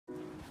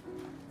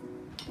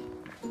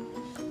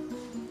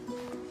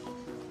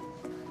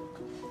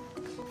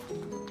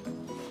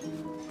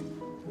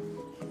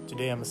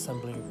Today I'm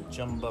assembling the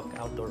Jumbuck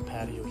outdoor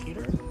patio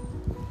heater.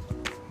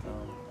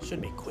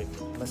 Should be quick,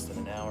 less than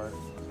an hour.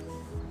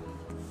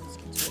 Let's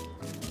get to it.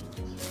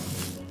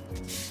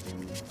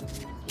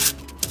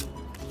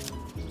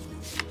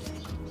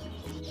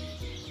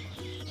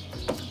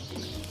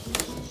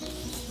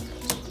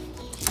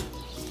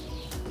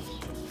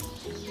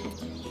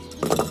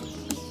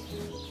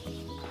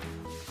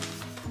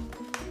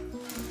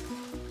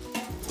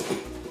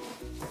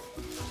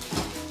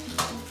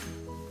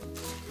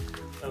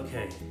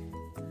 Okay,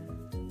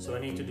 so I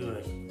need to do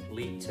a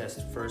leak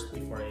test first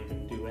before I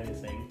even do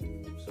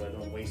anything, so I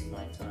don't waste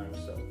my time.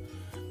 So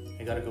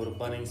I gotta go to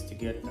Bunnings to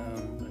get a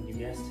new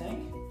gas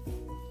tank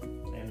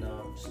and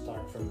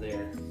start from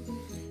there.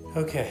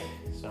 Okay,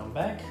 so I'm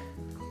back.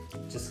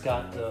 Just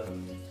got the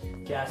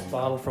gas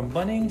bottle from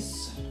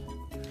Bunnings.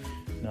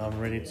 Now I'm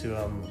ready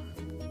to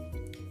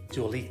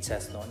do a leak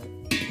test on it.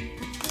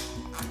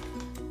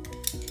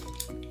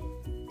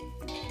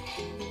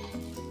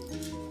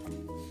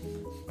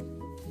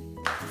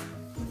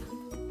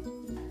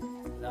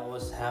 That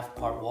was half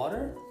part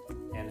water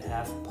and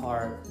half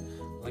part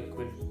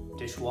liquid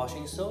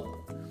dishwashing soap.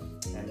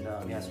 And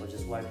yeah, so I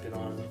just wiped it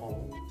on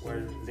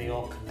where they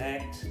all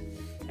connect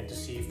and to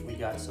see if we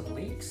got some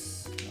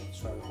leaks. I'll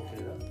try to open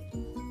it up.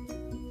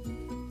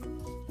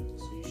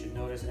 So you should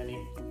notice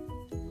any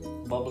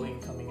bubbling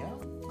coming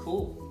out.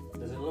 Cool.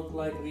 Does it look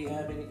like we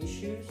have any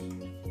issues?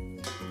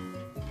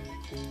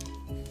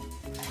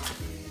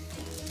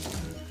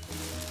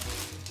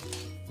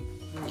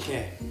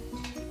 Okay.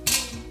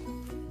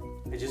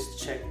 I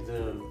just checked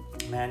the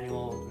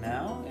manual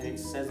now and it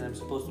says that I'm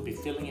supposed to be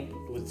filling it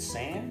with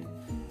sand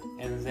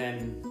and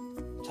then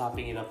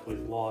topping it up with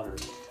water.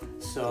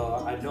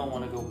 So I don't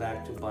want to go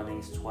back to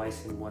Bunnings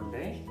twice in one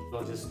day.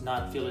 I'll just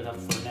not fill it up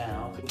for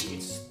now.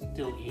 It's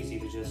still easy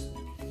to just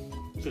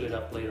fill it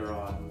up later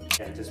on.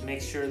 Yeah, just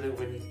make sure that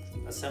when you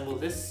assemble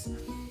this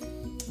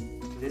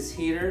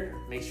heater,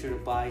 make sure to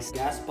buy a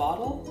gas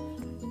bottle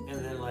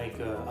and then like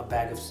a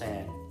bag of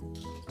sand.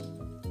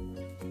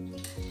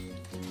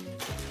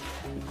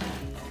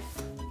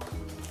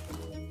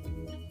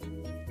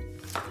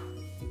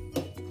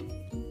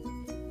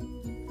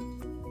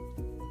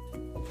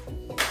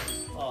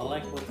 I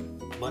like what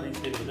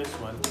Bunnings did with this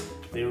one.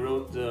 They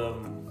wrote the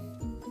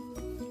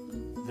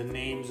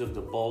names of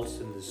the bolts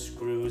and the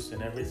screws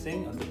and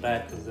everything on the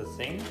back of the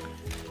thing.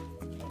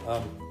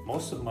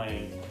 Most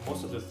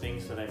of the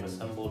things that I've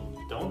assembled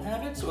don't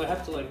have it, so I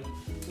have to like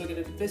look at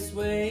it this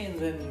way and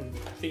then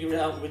figure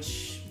out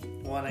which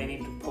one I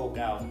need to poke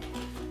out.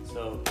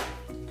 So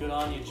good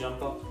on you,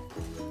 Jumbuck.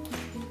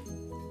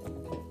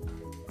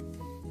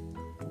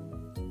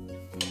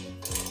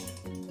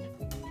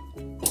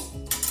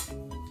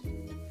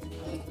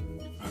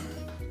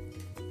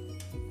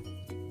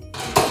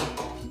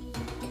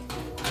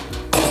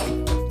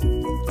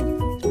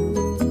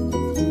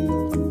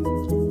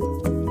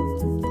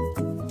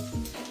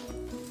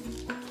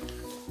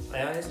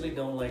 I honestly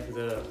don't like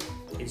the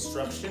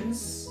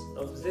instructions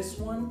of this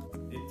one.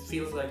 It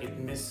feels like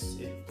it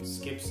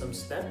skips some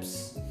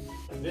steps.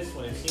 With this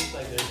one, it seems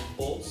like there's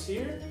bolts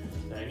here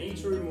that I need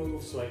to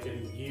remove so I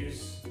can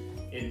use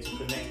it to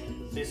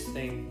connect this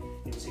thing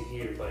into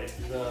here, but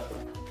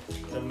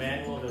the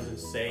manual doesn't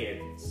say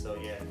it. So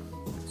yeah,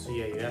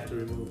 you have to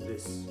remove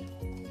this.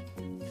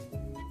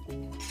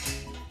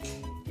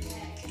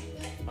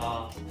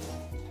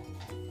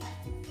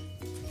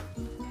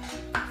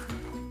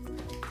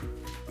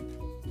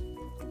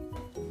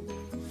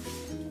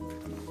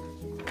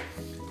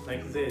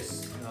 Like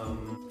this.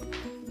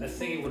 I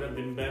think it would have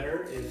been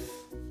better if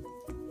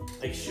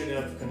I should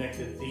have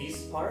connected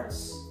these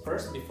parts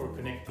first before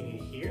connecting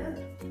it here,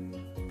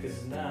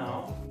 because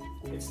now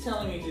it's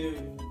telling me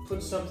to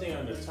put something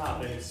on the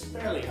top and it's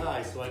fairly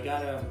high, so I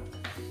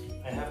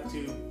have to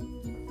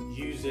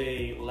use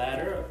a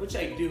ladder, which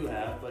I do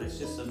have, but it's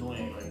just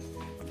annoying,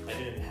 like I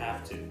didn't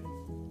have to.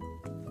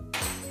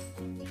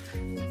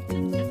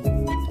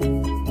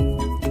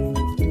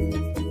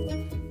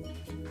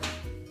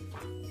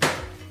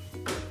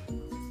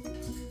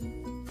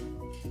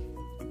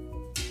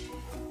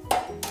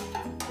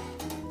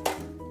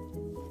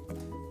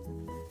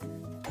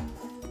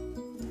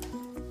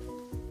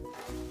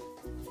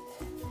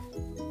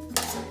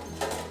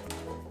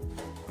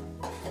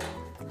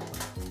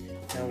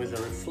 Now with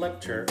the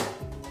reflector,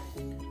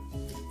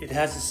 it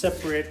has a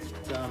separate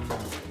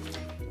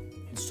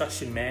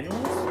instruction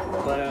manual,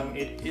 but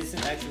it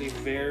isn't actually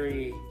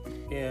very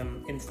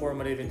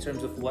informative in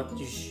terms of what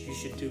you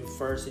should do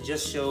first. It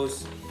just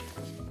shows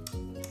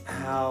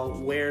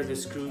where the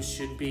screws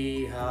should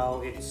be,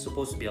 how it's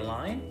supposed to be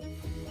aligned.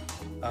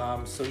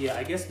 So yeah,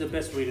 I guess the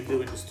best way to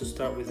do it is to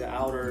start with the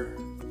outer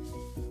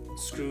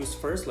screws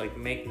first, like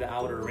make the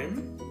outer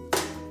rim,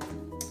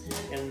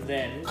 and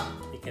then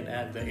you can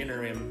add the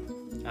inner rim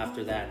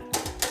after that,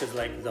 because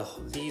like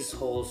these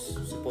holes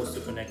are supposed to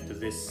connect to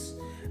this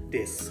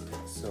disc.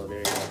 So there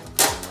you go.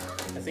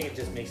 I think it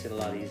just makes it a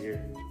lot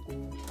easier.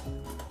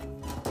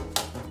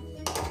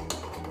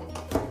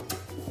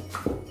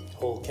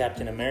 Whole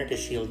Captain America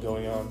shield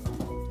going on.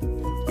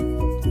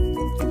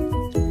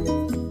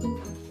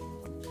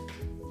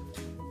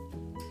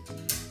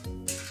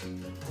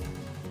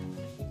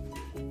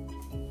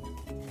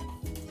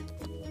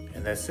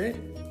 And that's it.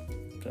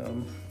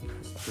 The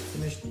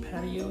finished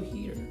patio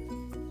here.